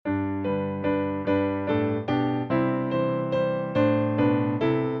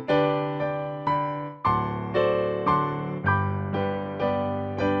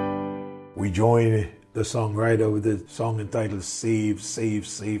join the songwriter with the song entitled Save, Save,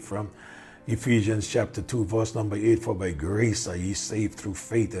 Save from Ephesians chapter 2, verse number 8. For by grace are ye saved through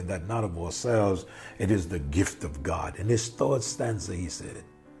faith, and that not of ourselves, it is the gift of God. In his third stanza he said,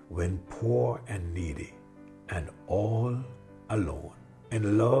 when poor and needy and all alone,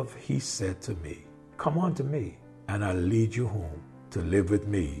 in love he said to me, come unto me, and I'll lead you home to live with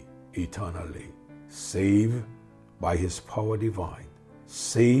me eternally. Save by his power divine,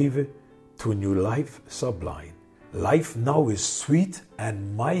 save to new life sublime. Life now is sweet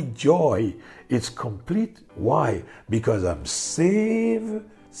and my joy is complete. Why? Because I'm saved,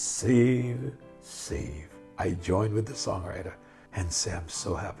 saved, saved. I join with the songwriter and say I'm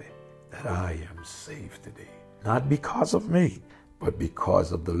so happy that I am saved today. Not because of me, but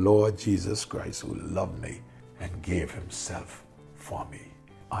because of the Lord Jesus Christ who loved me and gave himself for me.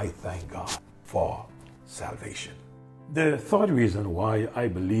 I thank God for salvation. The third reason why I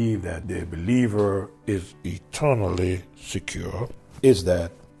believe that the believer is eternally secure is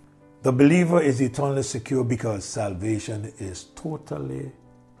that the believer is eternally secure because salvation is totally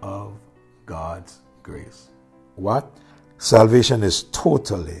of God's grace. What? Salvation is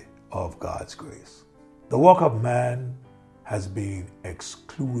totally of God's grace. The work of man has been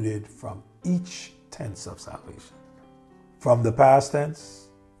excluded from each tense of salvation. From the past tense,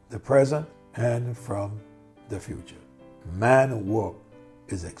 the present, and from the future. Man's work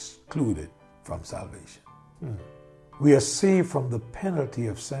is excluded from salvation. We are saved from the penalty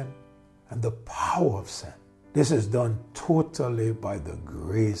of sin and the power of sin. This is done totally by the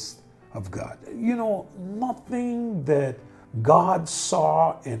grace of God. You know, nothing that God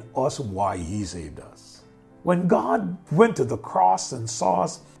saw in us why he saved us. When God went to the cross and saw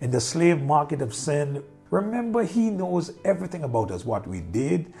us in the slave market of sin, remember, he knows everything about us, what we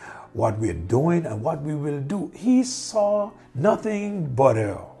did, what we're doing, and what we will do. He saw nothing but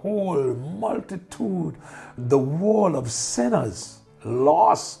a whole multitude, the world of sinners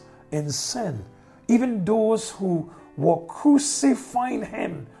lost in sin. Even those who were crucifying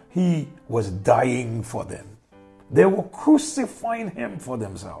him, he was dying for them. They were crucifying him for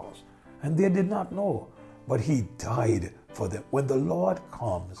themselves, and they did not know, but he died for them. When the Lord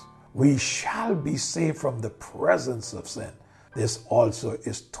comes, we shall be saved from the presence of sin. This also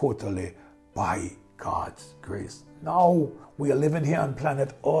is totally by God's grace. Now we are living here on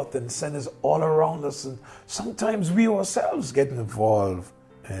planet Earth and sin is all around us, and sometimes we ourselves get involved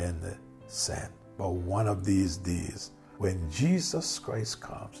in sin. But one of these days, when Jesus Christ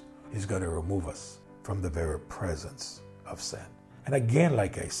comes, he's going to remove us from the very presence of sin. And again,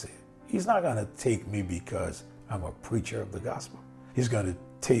 like I said, he's not going to take me because I'm a preacher of the gospel. He's going to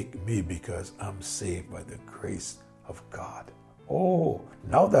take me because I'm saved by the grace of God. Oh,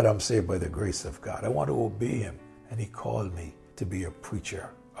 now that I'm saved by the grace of God, I want to obey him. And he called me to be a preacher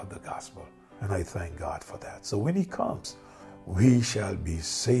of the gospel. And I thank God for that. So when he comes, we shall be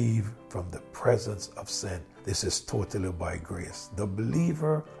saved from the presence of sin. This is totally by grace. The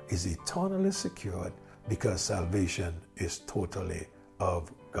believer is eternally secured because salvation is totally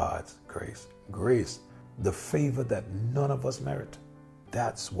of God's grace. Grace, the favor that none of us merit.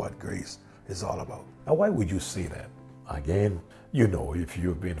 That's what grace is all about. Now, why would you say that? Again, you know, if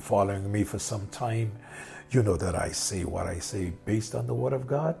you've been following me for some time, you know that I say what I say based on the Word of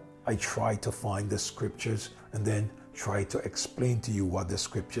God. I try to find the scriptures and then try to explain to you what the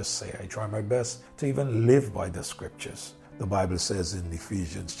scriptures say. I try my best to even live by the scriptures. The Bible says in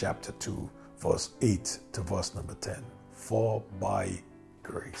Ephesians chapter 2, verse 8 to verse number 10, for by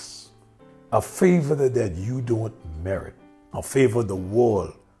grace, a favor that you don't merit, a favor the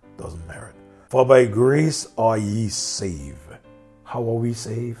world doesn't merit. For by grace are ye saved. How are we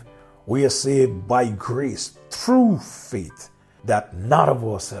saved? We are saved by grace through faith, that not of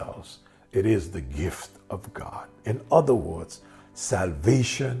ourselves. It is the gift of God. In other words,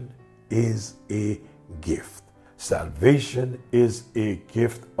 salvation is a gift. Salvation is a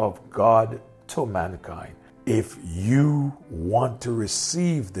gift of God to mankind. If you want to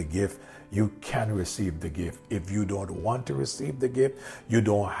receive the gift, you can receive the gift. If you don't want to receive the gift, you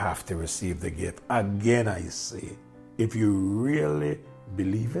don't have to receive the gift. Again, I say, if you really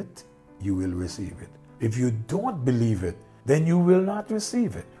believe it, you will receive it. If you don't believe it, then you will not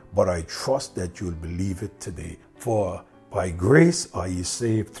receive it. But I trust that you'll believe it today. For by grace are ye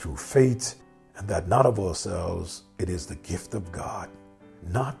saved through faith, and that not of ourselves, it is the gift of God,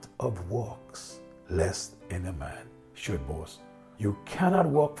 not of works, lest any man should boast. You cannot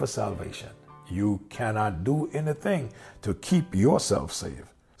work for salvation. You cannot do anything to keep yourself saved.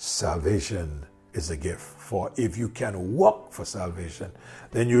 Salvation is a gift. For if you can work for salvation,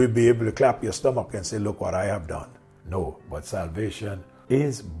 then you will be able to clap your stomach and say, look what I have done. No, but salvation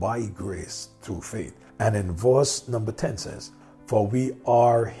is by grace through faith. And in verse number 10 says, for we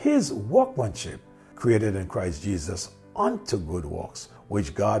are his workmanship, created in Christ Jesus unto good works,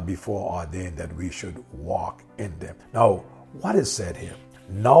 which God before ordained that we should walk in them. Now, what is said here?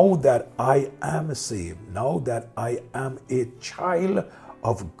 Now that I am saved, now that I am a child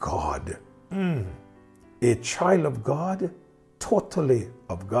of God, a child of God, totally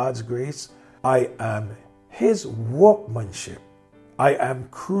of God's grace, I am his workmanship. I am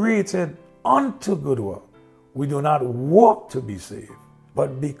created unto good work. We do not work to be saved,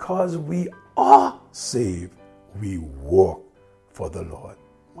 but because we are saved, we work for the Lord.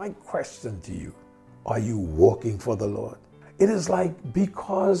 My question to you, are you working for the Lord? It is like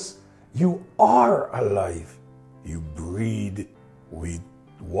because you are alive, you breathe, we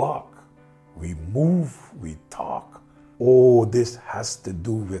walk, we move, we talk. Oh, this has to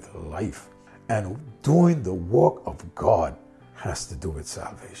do with life. And doing the work of God has to do with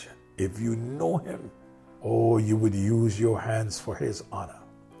salvation. If you know him, oh, you would use your hands for his honor.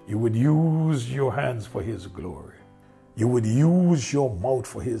 You would use your hands for his glory. You would use your mouth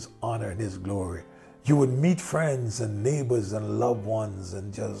for his honor and his glory. You would meet friends and neighbors and loved ones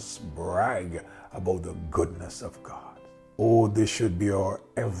and just brag about the goodness of God. Oh, this should be our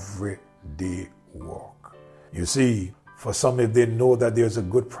everyday work. You see, for some, if they know that there's a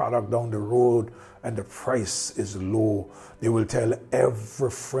good product down the road and the price is low, they will tell every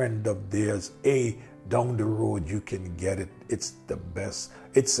friend of theirs, hey, down the road you can get it. It's the best.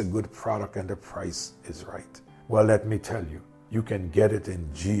 It's a good product and the price is right. Well, let me tell you, you can get it in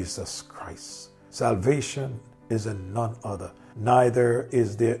Jesus Christ. Salvation is in none other. Neither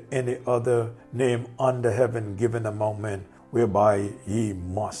is there any other name under heaven given among men whereby ye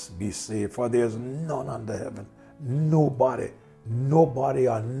must be saved. For there is none under heaven. Nobody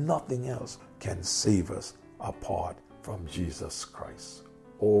or nothing else can save us apart from Jesus Christ.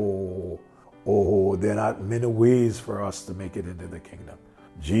 Oh, there are not many ways for us to make it into the kingdom.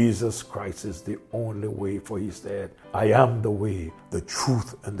 Jesus Christ is the only way, for he said, I am the way, the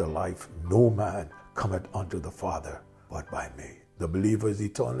truth, and the life. No man cometh unto the Father but by me. The believer is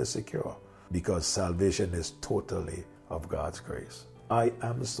eternally secure because salvation is totally of God's grace. I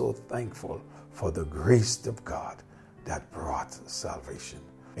am so thankful for the grace of God that brought salvation.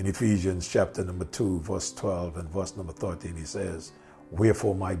 In Ephesians chapter number 2, verse 12 and verse number 13, he says,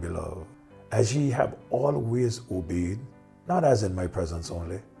 wherefore, my beloved, as ye have always obeyed, not as in my presence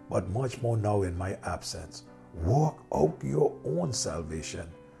only, but much more now in my absence, work out your own salvation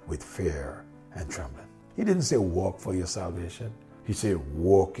with fear and trembling. He didn't say work for your salvation. He said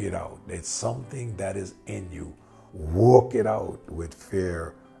work it out. It's something that is in you. Work it out with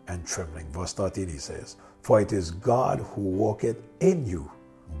fear and trembling. Verse 13 he says, for it is God who worketh in you,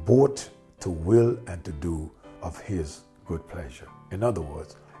 both to will and to do of his good pleasure. In other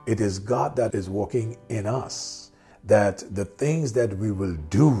words, it is God that is working in us, that the things that we will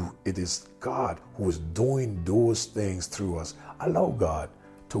do, it is God who is doing those things through us. Allow God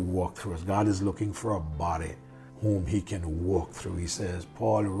to walk through us. God is looking for a body whom he can walk through. He says,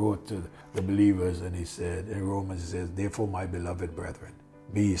 Paul wrote to the believers and he said, in Romans, he says, therefore, my beloved brethren,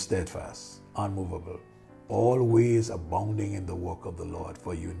 be steadfast, unmovable, always abounding in the work of the Lord,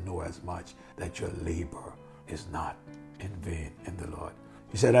 for you know as much that your labor is not in vain in the Lord.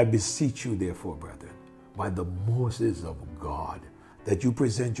 He said, I beseech you, therefore, brethren, by the mercies of God, that you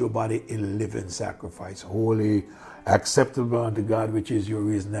present your body a living sacrifice, holy, acceptable unto God, which is your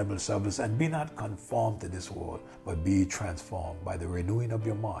reasonable service, and be not conformed to this world, but be transformed by the renewing of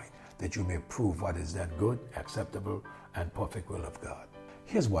your mind, that you may prove what is that good, acceptable, and perfect will of God.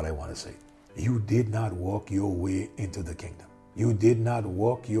 Here's what I want to say. You did not walk your way into the kingdom. You did not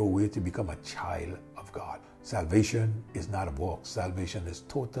walk your way to become a child of God. Salvation is not of works. Salvation is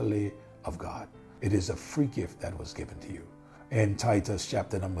totally of God. It is a free gift that was given to you. In Titus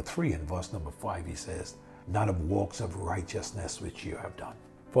chapter number 3 and verse number 5, he says, not of works of righteousness which you have done.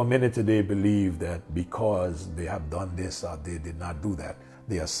 For many today believe that because they have done this or they did not do that,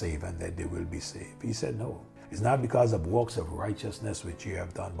 they are saved and that they will be saved. He said, no, it's not because of works of righteousness which you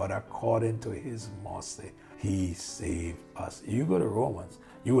have done, but according to his mercy, he saved us. You go to Romans,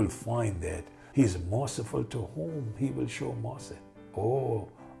 you will find that he's merciful to whom he will show mercy. Oh,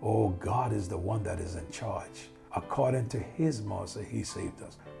 God is the one that is in charge. According to his mercy, he saved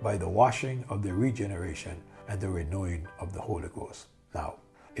us by the washing of the regeneration and the renewing of the Holy Ghost. Now,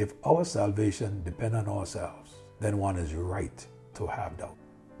 if our salvation depends on ourselves, then one is right to have doubt.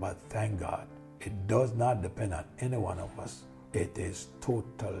 But thank God, it does not depend on any one of us. It is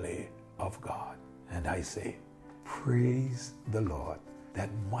totally of God. And I say, praise the Lord that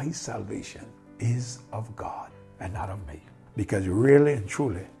my salvation is of God and not of me. Because really and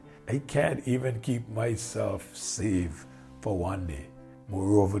truly, I can't even keep myself saved for one day.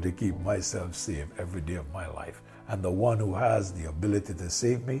 Moreover, to keep myself saved every day of my life. And the one who has the ability to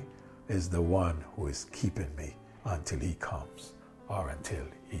save me is the one who is keeping me until he comes or until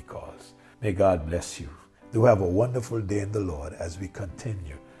he calls. May God bless you. Do have a wonderful day in the Lord as we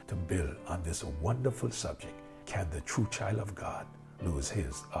continue to build on this wonderful subject. Can the true child of God lose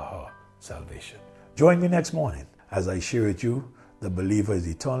his or her salvation? Join me next morning as I share with you the believer is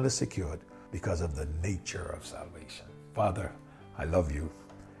eternally secured because of the nature of salvation. Father, I love you.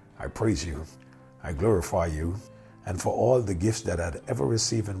 I praise you. I glorify you. And for all the gifts that I'd ever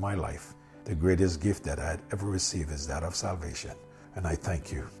received in my life, the greatest gift that I'd ever received is that of salvation. And I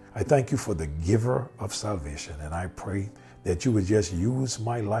thank you. I thank you for the giver of salvation. And I pray that you would just use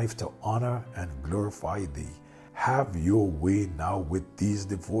my life to honor and glorify thee. Have your way now with these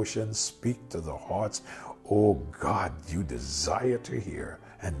devotions. Speak to the hearts, oh God, you desire to hear,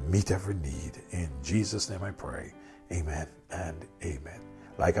 and meet every need. In Jesus' name I pray. Amen and amen.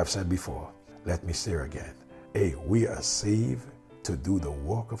 Like I've said before, let me say again. We are saved to do the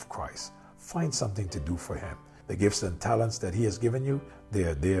work of Christ. Find something to do for him. The gifts and talents that he has given you, they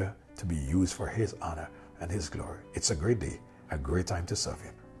are there to be used for his honor and his glory. It's a great day, a great time to serve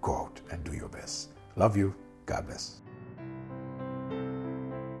him. Go out and do your best. Love you. God bless.